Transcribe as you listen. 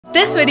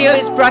This video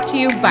is brought to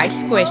you by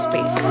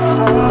Squarespace.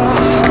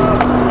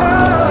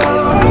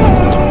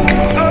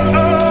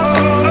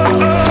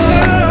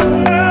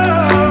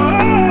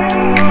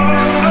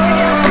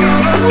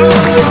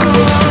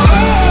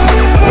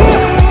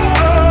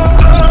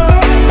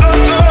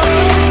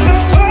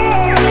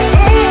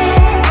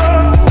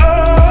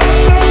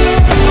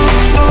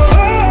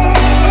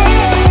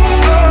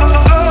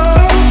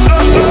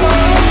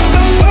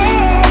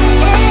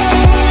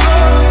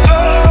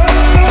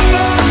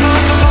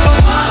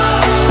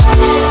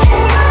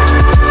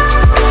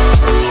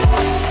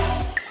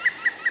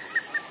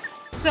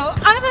 So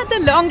I'm at the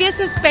longest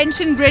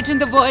suspension bridge in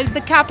the world,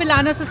 the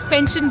Capilano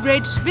Suspension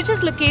Bridge, which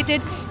is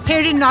located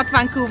here in North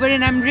Vancouver,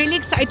 and I'm really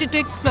excited to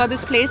explore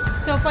this place.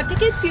 So for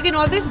tickets, you can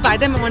always buy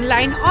them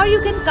online, or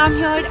you can come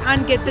here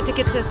and get the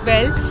tickets as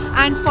well.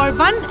 And for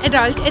one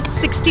adult, it's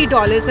 $60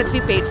 that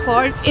we paid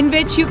for, in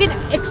which you can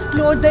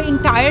explore the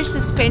entire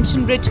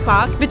suspension bridge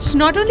park, which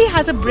not only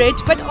has a bridge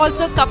but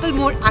also a couple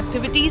more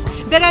activities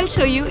that I'll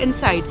show you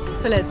inside.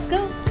 So let's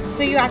go.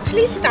 So you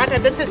actually start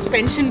at the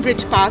suspension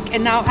bridge park,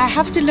 and now I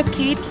have to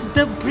locate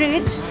the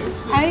bridge.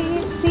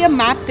 I see a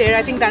map there.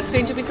 I think that's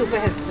going to be super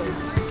helpful.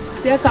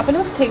 There are a couple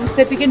of things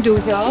that we can do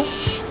here.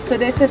 So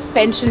there's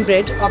suspension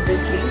bridge,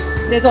 obviously.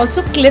 There's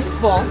also cliff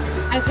walk,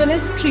 as well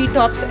as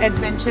Treetops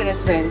adventure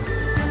as well.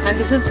 And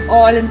this is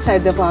all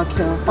inside the park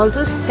here.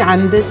 Also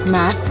scan this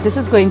map. This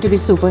is going to be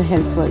super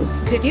helpful.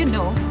 Did you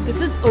know this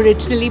was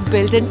originally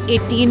built in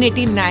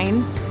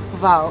 1889?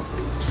 Wow.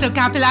 So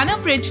Capilano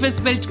Bridge was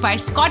built by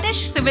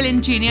Scottish civil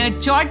engineer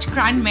George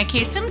Grant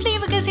Mackay simply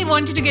because he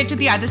wanted to get to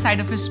the other side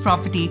of his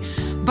property.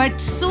 But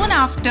soon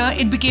after,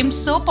 it became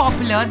so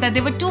popular that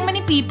there were too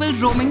many people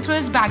roaming through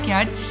his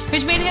backyard,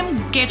 which made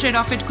him get rid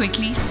of it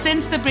quickly,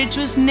 since the bridge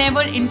was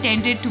never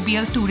intended to be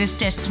a tourist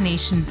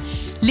destination.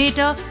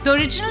 Later, the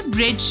original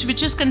bridge,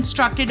 which was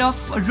constructed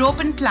of rope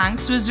and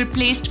planks, was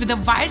replaced with a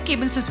wire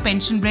cable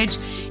suspension bridge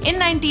in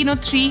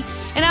 1903,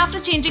 and after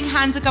changing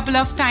hands a couple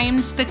of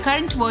times, the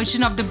current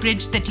version of the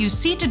bridge that you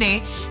see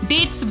today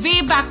dates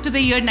way back to the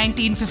year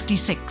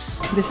 1956.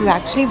 This is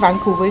actually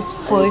Vancouver's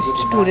first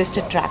tourist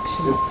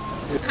attraction.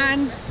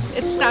 And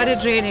it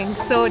started raining,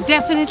 so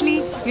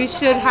definitely you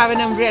should have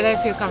an umbrella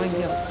if you're coming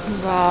here.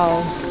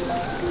 Wow.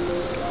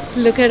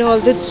 Look at all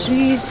the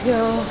trees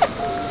here.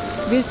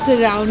 We're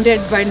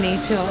surrounded by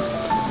nature.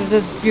 This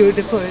is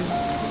beautiful.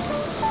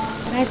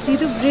 I see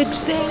the bridge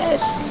there.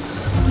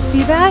 You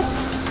see that?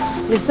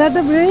 Is that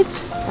the bridge?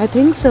 I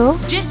think so.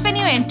 Just when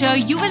you enter,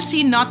 you will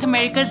see North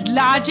America's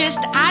largest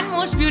and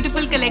most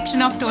beautiful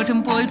collection of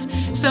totem poles.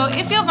 So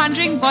if you're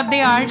wondering what they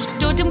are,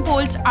 totem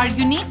poles are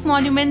unique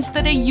monuments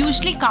that are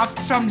usually carved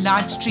from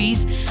large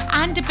trees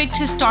and depict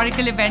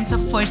historical events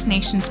of First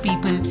Nations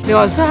people. They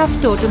also have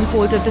totem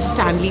poles at the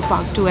Stanley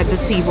Park too, at the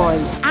seawall.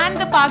 And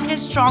the park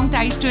has strong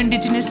ties to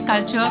indigenous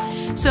culture.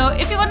 So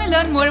if you want to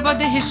learn more about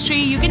the history,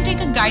 you can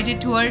take a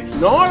guided tour.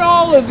 Not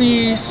all of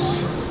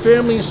these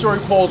family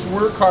historic poles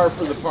were carved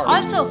for the park.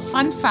 Also,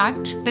 fun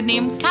fact, the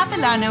name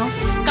Capilano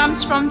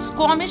comes from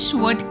Squamish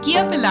word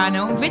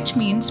Kiapilano, which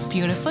means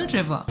beautiful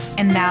river.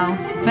 And now,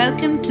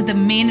 welcome to the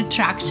main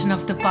attraction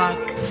of the park,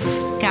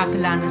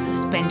 Capilano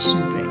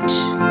Suspension Bridge.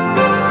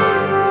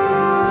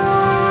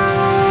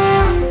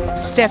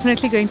 It's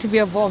definitely going to be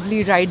a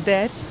wobbly ride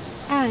there.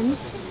 And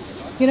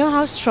you know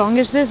how strong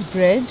is this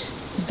bridge?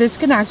 This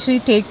can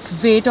actually take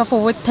weight of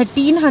over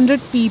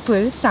 1,300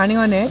 people standing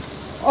on it,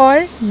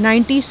 or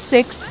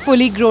 96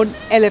 fully grown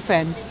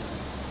elephants.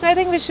 So I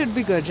think we should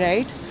be good,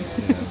 right?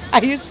 Yeah.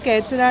 Are you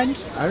scared,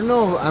 Saranj? I don't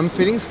know, I'm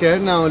feeling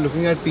scared now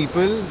looking at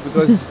people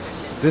because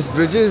this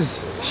bridge is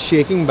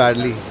shaking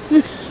badly.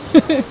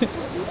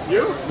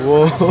 You?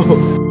 Whoa.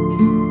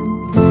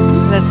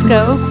 Let's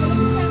go.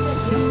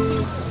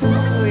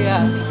 Oh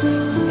yeah,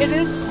 it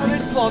is a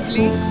bit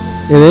wobbly.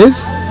 It is?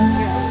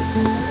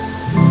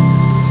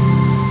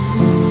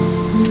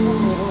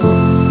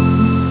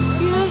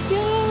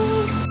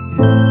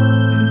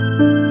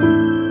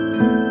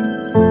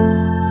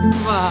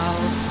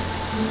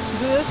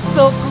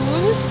 So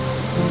cool.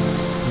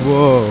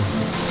 Whoa.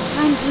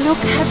 And look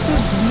at the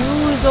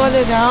views all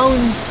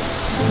around.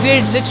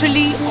 We're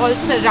literally all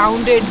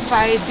surrounded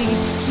by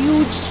these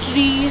huge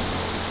trees,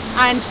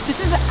 and this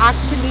is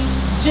actually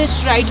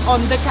just right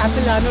on the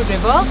Capilano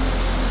River.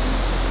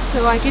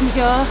 So I can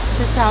hear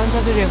the sounds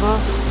of the river.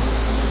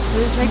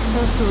 It's like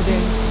so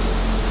soothing.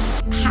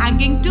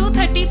 Hanging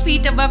 230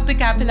 feet above the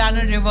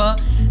Capilano River,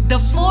 the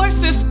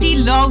 450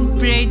 long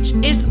bridge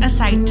is a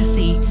sight to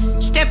see.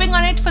 Stepping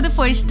on it for the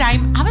first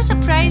time, I was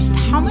surprised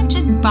how much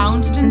it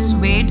bounced and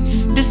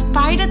swayed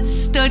despite its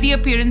sturdy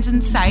appearance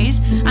and size,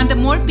 and the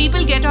more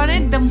people get on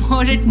it, the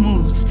more it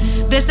moves.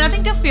 There's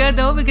nothing to fear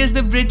though, because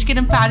the bridge can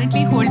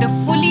apparently hold a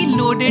fully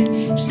loaded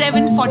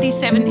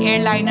 747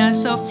 airliner,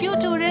 so few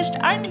tourists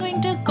aren't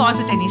going to cause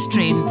it any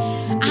strain.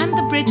 And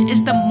the bridge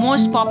is the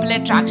most popular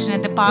attraction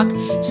at the park,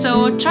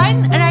 so try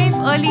and arrive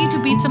early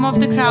to beat some of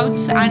the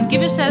crowds and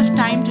give yourself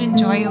time to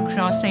enjoy your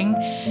crossing.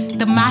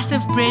 The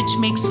massive bridge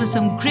makes for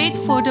some great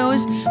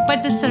photos,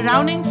 but the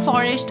surrounding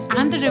forest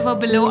and the river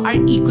below are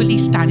equally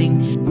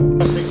stunning.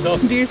 Things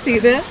Do you see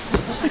this?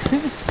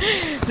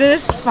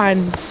 This is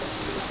fun.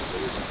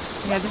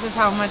 Yeah, this is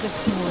how much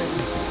it's moving.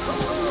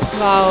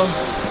 Wow,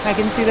 I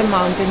can see the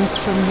mountains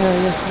from here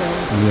as well.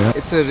 Yeah.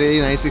 It's a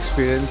really nice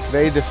experience,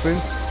 very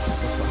different.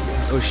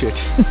 Oh shit.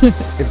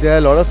 If there are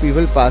a lot of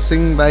people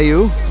passing by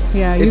you,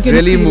 Yeah, it you can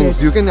really feel moves.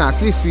 it. You can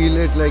actually feel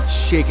it like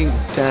shaking.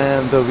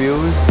 Damn, the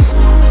views.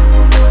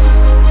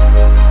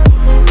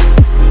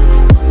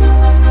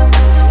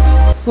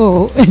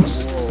 Oh,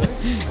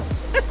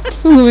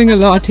 it's moving a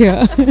lot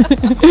here.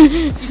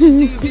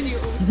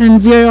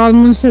 And we're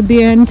almost at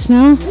the end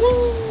now.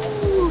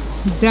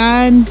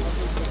 Done.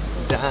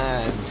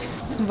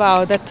 Damn.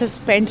 Wow, that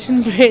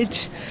suspension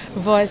bridge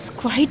was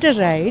quite a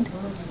ride.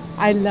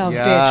 I loved it,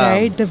 Yeah.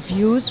 right? The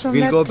views from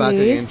We'll that go place. back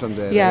again from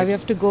there, Yeah, right? we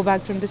have to go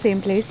back from the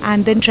same place.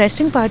 And the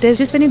interesting part is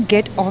just when you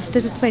get off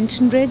the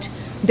suspension bridge,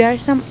 there are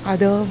some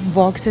other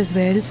walks as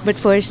well. But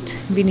first,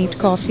 we need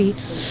coffee.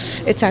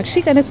 It's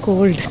actually kind of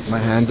cold. My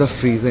hands are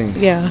freezing.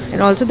 Yeah,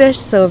 and also they're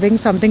serving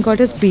something called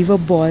as beaver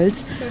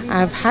balls.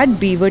 I've had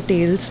beaver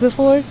tails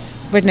before,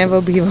 but never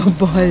beaver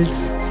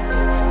balls.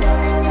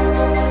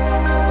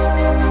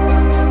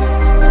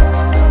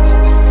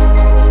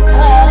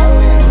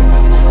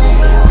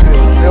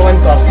 One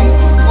coffee.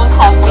 One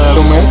coffee.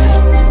 2 minutes.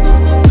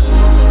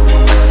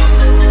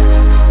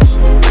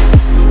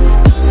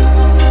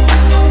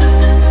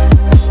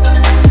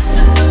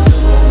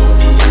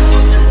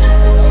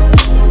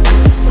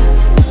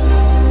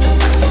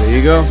 There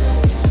you go.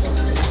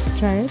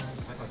 Try it.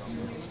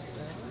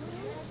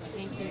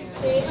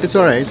 It's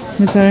alright.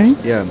 It's alright.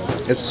 Yeah,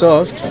 it's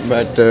soft,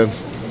 but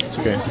it's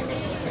okay.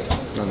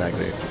 Not that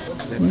great.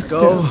 Let's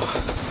go.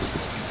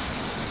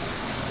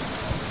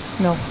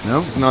 No.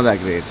 No, it's not that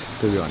great,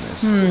 to be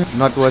honest.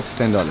 Not worth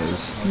 $10.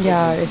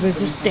 Yeah, it was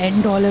just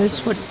 $10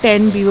 for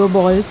 10 beaver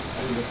balls,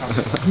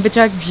 which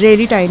are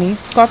really tiny.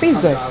 Coffee is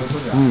good.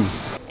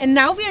 And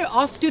now we are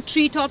off to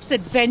Treetops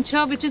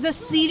Adventure, which is a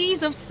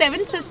series of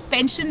 7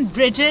 suspension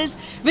bridges,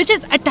 which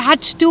is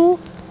attached to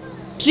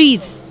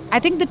trees. I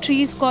think the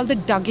tree is called the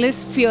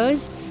Douglas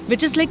firs,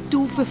 which is like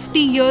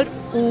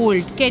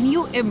 250-year-old. Can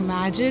you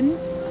imagine?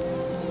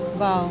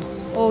 Wow.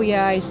 Oh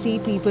yeah, I see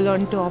people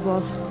on top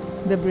of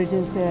the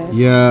bridges there.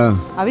 Yeah.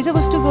 Are we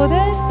supposed to go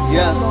there?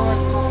 Yeah.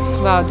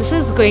 Wow, this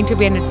is going to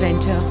be an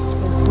adventure.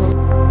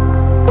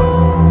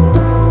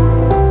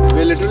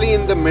 We're literally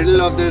in the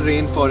middle of the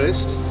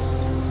rainforest,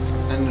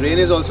 and rain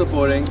is also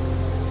pouring,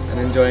 and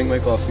enjoying my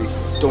coffee.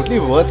 It's totally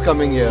worth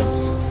coming here.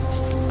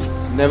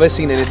 Never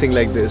seen anything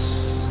like this.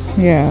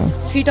 Yeah.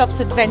 Treetops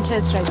Adventure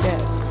is right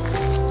there.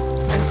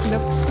 This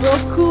looks so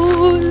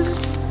cool.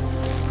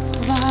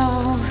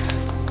 Wow.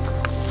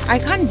 I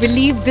can't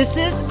believe this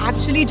is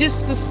actually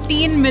just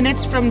 15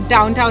 minutes from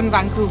downtown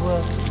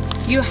Vancouver.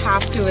 You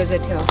have to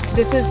visit here.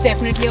 This is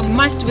definitely a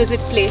must-visit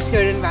place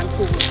here in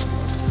Vancouver.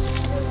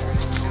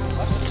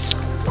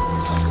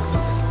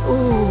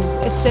 Ooh,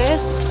 it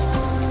says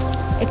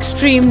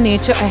extreme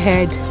nature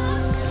ahead.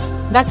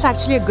 That's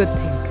actually a good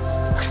thing,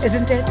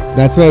 isn't it?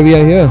 That's why we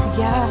are here.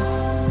 Yeah.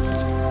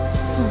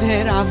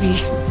 Where are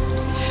we?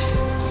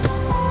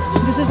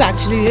 This is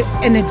actually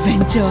an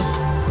adventure.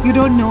 You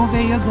don't know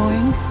where you're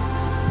going.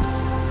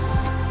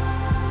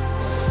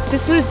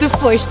 This was the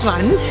first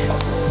one.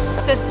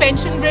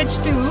 Suspension Bridge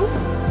 2.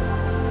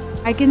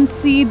 I can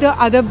see the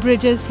other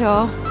bridges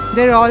here.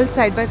 They're all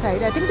side by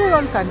side. I think they're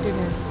all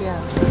continuous.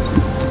 Yeah.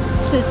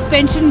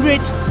 Suspension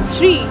Bridge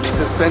 3.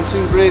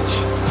 Suspension Bridge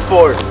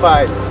 4,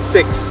 5,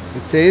 6.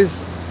 It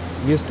says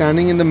we're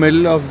standing in the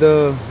middle of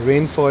the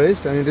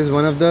rainforest, and it is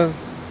one of the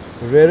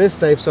rarest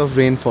types of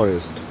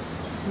rainforest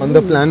on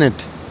the planet.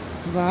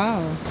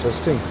 Wow.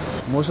 Interesting.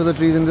 Most of the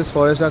trees in this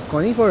forest are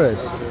coniferous,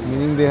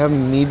 meaning they have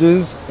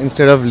needles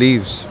instead of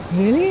leaves.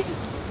 Really?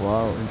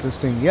 Wow,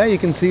 interesting. Yeah, you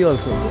can see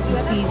also.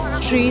 These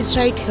trees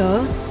right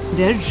here,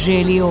 they're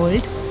really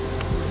old.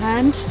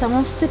 And some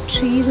of the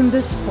trees in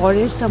this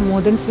forest are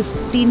more than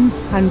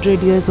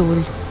 1500 years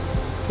old.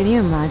 Can you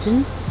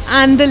imagine?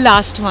 And the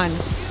last one.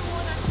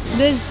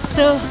 This is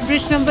the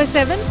bridge number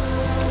 7.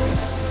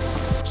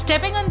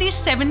 Stepping on these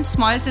 7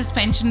 small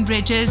suspension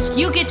bridges,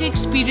 you get to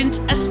experience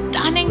a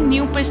stunning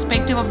new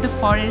perspective of the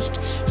forest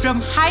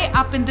from high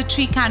up in the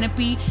tree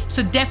canopy,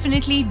 so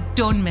definitely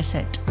don't miss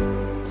it.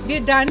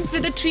 We're done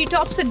with the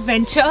Treetops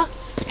Adventure,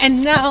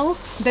 and now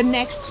the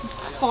next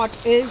spot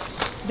is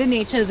the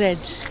Nature's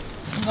Edge.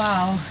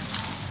 Wow,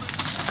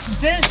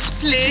 this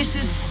place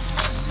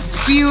is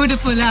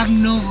beautiful. I have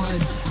no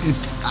words.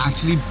 It's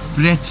actually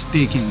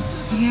breathtaking.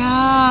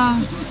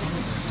 Yeah.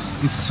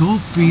 It's so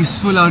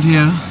peaceful out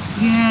here.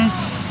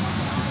 Yes,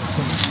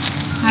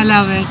 I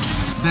love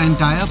it. The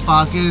entire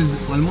park is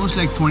almost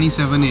like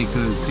 27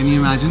 acres. Can you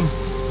imagine?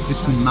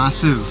 It's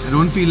massive. I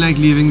don't feel like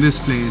leaving this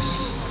place.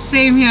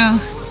 Same here.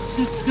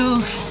 Let's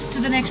go to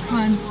the next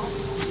one.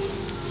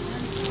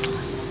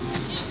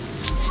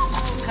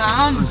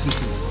 Come.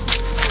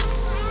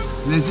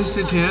 Let's just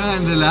sit here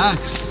and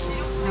relax.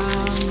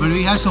 But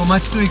we have so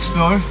much to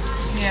explore.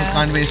 Yeah.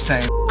 Can't waste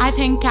time. I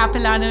think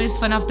Capilano is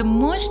one of the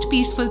most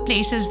peaceful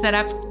places that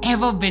I've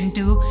ever been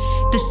to.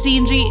 The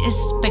scenery is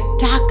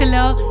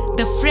spectacular.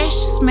 The fresh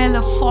smell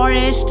of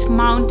forest,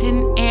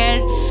 mountain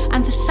air,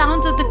 and the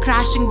sounds of the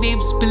crashing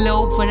waves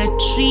below were a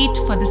treat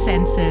for the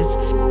senses.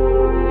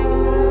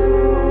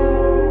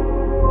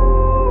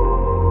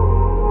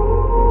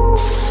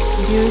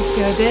 Do you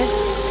hear this?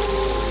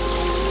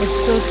 It's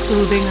so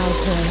soothing out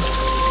here.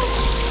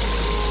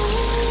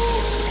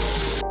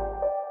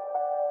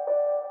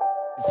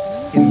 It's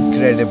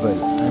incredible.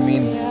 I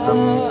mean,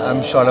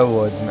 I'm short of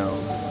words now.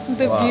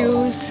 The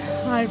views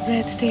are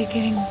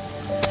breathtaking.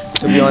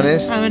 To be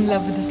honest, I'm in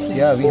love with this place.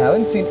 yeah, we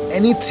haven't seen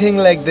anything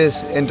like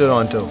this in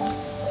Toronto.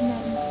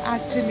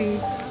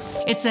 Actually,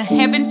 it's a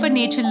heaven for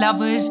nature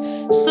lovers,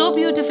 so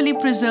beautifully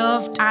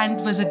preserved, and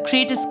was a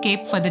great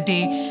escape for the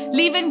day,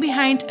 leaving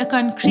behind a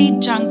concrete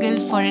jungle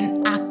for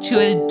an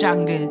actual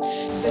jungle.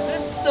 This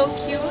is so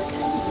cute.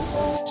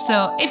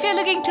 So if you're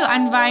looking to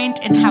unwind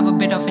and have a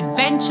bit of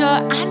adventure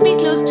and be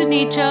close to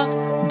nature,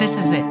 this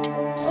is it.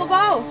 Oh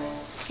wow,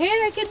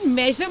 here I can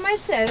measure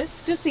myself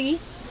to see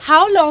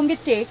how long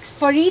it takes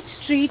for each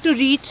tree to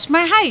reach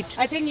my height.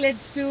 I think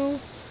let's do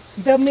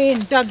the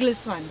main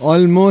Douglas one.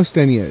 Almost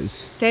 10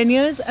 years. 10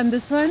 years, and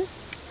this one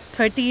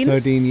 13.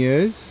 13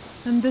 years.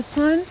 And this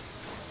one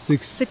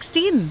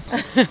 16.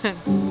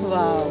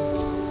 Wow,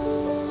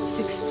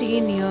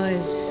 16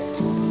 years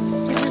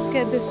to just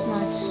get this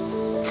much.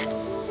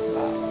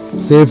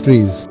 Wow. Save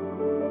trees.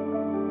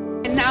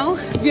 And now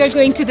we are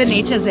going to the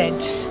nature's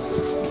edge,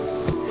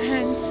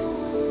 and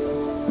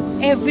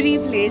every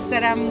place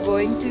that I'm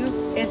going to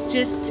is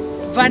just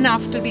one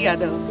after the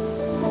other.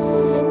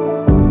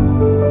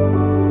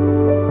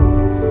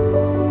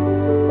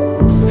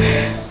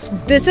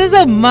 This is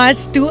a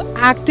must-do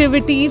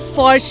activity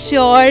for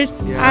sure.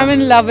 Yeah. I'm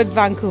in love with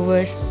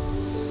Vancouver.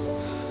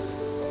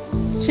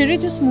 Should we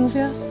just move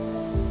here?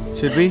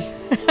 Should we?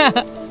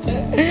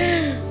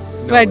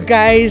 But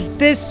guys,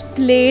 this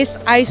place,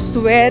 I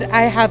swear,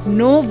 I have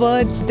no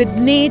words. The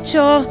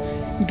nature,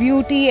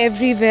 beauty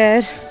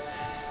everywhere.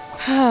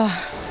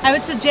 I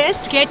would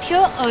suggest get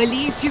here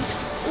early if you...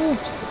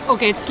 Oops.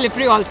 Okay, it's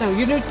slippery also.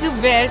 You need to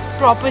wear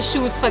proper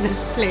shoes for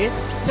this place.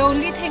 The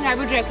only thing I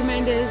would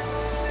recommend is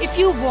if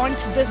you want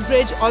this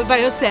bridge all by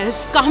yourself,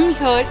 come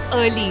here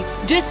early,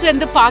 just when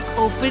the park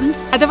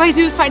opens. Otherwise,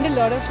 you'll find a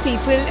lot of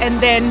people and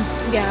then,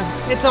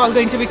 yeah, it's all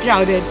going to be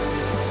crowded.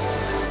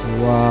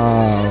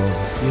 Wow.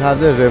 You have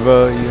the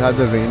river, you have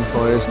the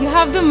rainforest. You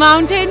have the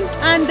mountain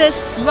and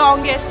this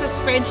longest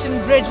suspension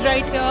bridge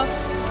right here,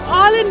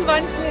 all in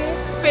one place.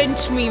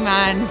 Pinch me,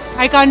 man.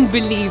 I can't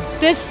believe.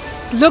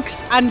 This looks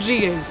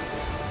unreal.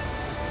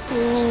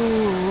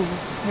 Ooh.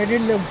 When you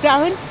look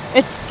down,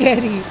 it's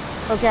scary.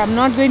 Okay, I'm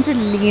not going to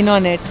lean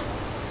on it.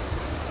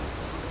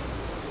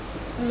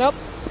 Nope.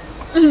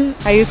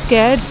 Are you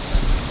scared?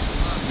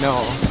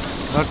 No,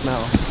 not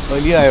now.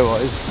 Earlier I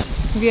was.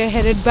 We are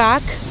headed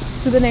back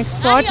to the next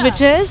spot, which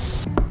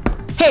is...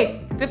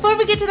 Hey, before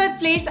we get to that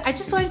place, I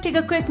just want to take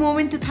a quick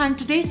moment to thank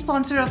today's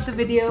sponsor of the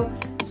video,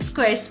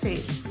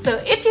 Squarespace.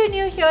 So if you're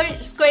new here,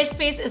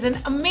 Squarespace is an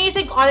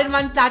amazing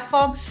all-in-one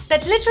platform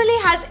that literally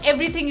has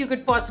everything you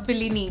could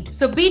possibly need.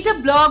 So be it a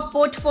blog,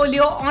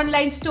 portfolio,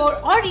 online store,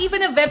 or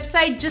even a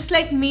website just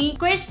like me,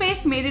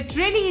 Squarespace made it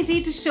really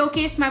easy to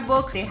showcase my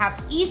work. They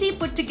have easy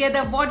put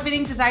together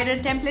award-winning designer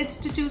templates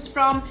to choose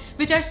from,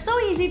 which are so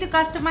easy to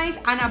customize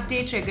and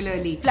update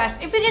regularly. Plus,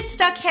 if you get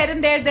stuck here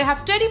and there, they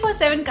have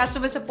 24/7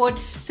 customer support,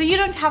 so you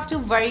don't have to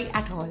worry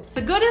at all.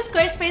 So go to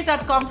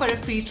squarespace.com for a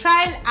free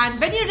trial, and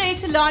when you're ready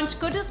to launch,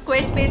 go to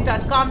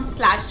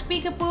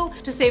squarespace.com/peekapoo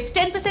to save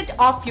 10%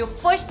 off your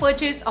first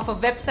purchase of a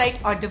website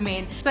or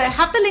domain. So I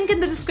have the link in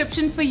the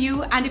description for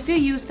you, and if you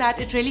use that,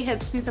 it really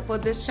helps me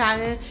support this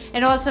channel.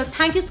 And also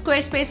thank you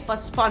Squarespace for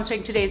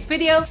sponsoring today's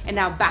video. And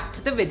now back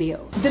to the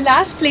video. The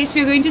last place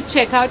we're going to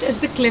check out is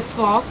the Cliff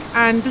Walk,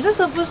 and this is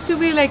supposed to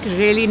be like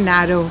really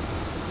narrow.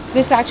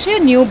 This is actually a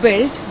new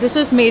build. This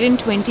was made in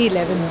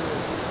 2011.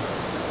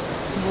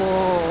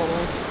 Whoa.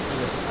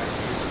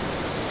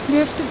 We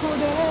have to go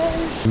there.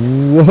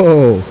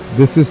 Whoa,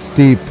 this is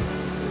steep.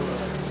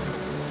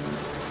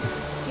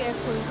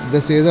 Careful.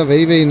 The stairs are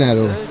very, very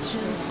narrow.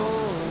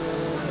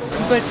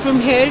 But from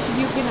here,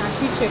 you can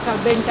actually check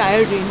out the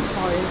entire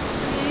rainforest.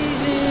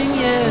 Leaving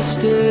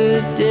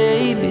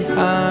yesterday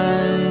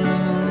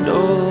behind.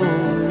 Oh.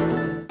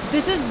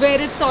 This is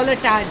where it's all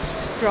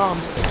attached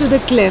from, to the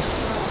cliff.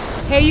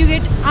 Here you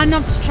get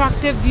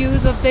unobstructed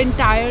views of the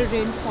entire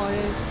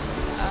rainforest.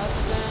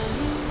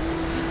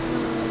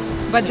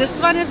 But this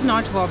one is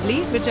not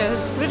wobbly, which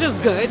is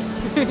good.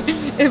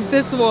 If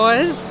this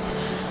was,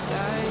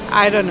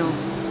 I don't know,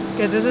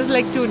 because this is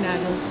like too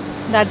narrow.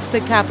 That's the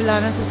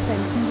Capilano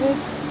Suspension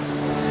Bridge.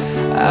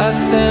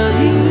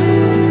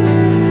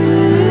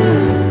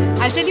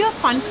 I'll tell you a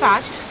fun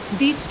fact.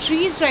 These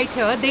trees right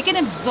here, they can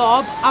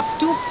absorb up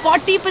to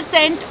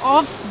 40%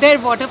 of their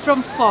water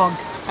from fog.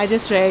 I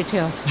just read it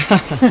here.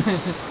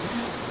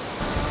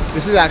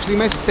 This is actually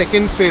my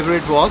second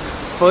favorite walk.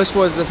 First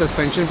was the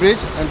suspension bridge,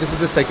 and this is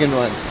the second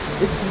one.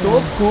 It's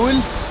so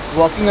cool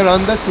walking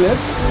around the cliff.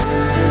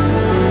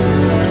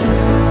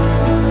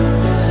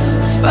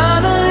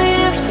 Finally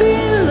I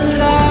feel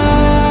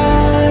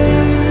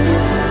alive.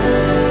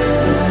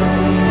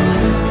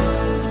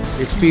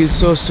 feels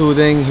so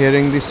soothing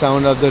hearing the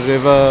sound of the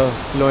river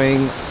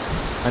flowing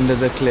under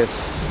the cliff.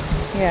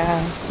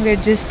 Yeah,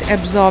 we're just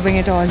absorbing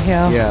it all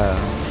here.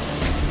 Yeah.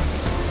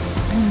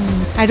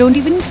 I don't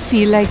even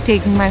feel like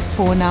taking my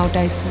phone out,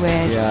 I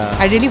swear. Yeah.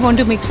 I really want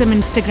to make some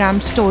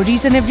Instagram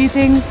stories and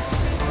everything,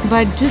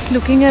 but just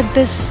looking at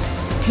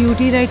this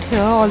beauty right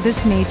here, all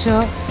this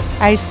nature,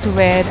 I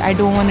swear I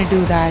don't want to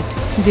do that.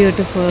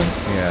 Beautiful.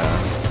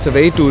 Yeah. It's a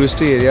very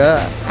touristy area.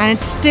 And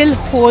it still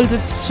holds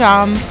its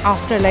charm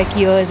after like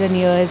years and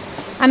years,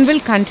 and will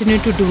continue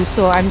to do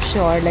so, I'm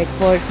sure, like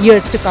for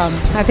years to come.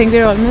 I think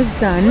we're almost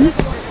done.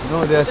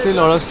 No, there are still a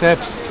lot of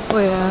steps. Oh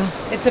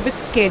yeah. It's a bit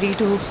scary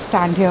to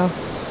stand here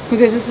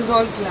because this is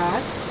all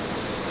glass.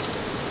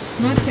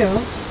 Not here,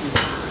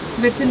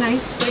 but it's a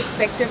nice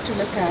perspective to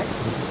look at.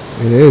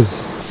 It is.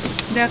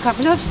 There are a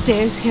couple of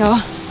stairs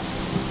here.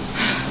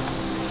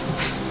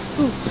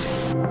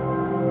 Oops.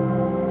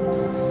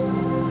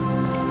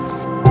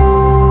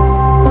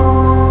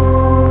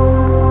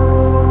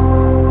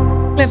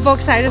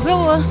 Cliffwalk side is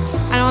over,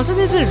 and also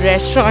there's a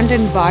restaurant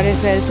and bar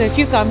as well. So if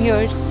you come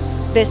here,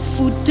 there's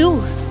food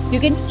too. You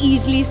can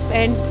easily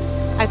spend,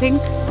 I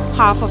think,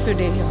 half of your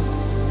day here.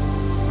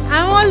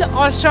 I'm all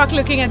awestruck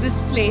looking at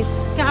this place.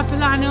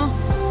 Capilano,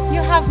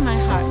 you have my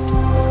heart.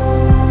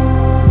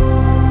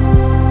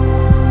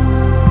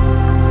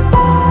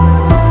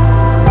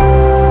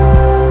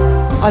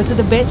 Also,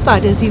 the best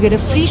part is you get a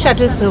free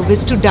shuttle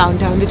service to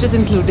downtown, which is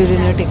included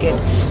in your ticket.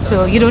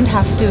 So you don't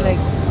have to like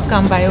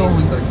come by your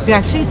own. We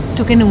actually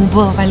took an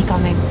Uber while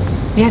coming.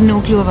 We had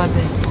no clue about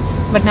this.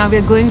 But now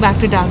we're going back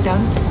to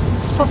downtown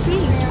for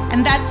free.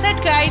 And that's it,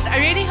 guys. I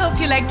really hope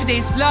you liked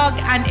today's vlog.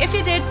 And if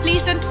you did,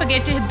 please don't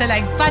forget to hit the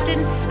like button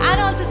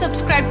and also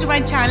subscribe to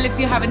my channel if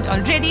you haven't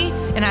already.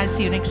 And I'll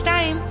see you next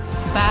time.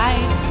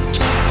 Bye.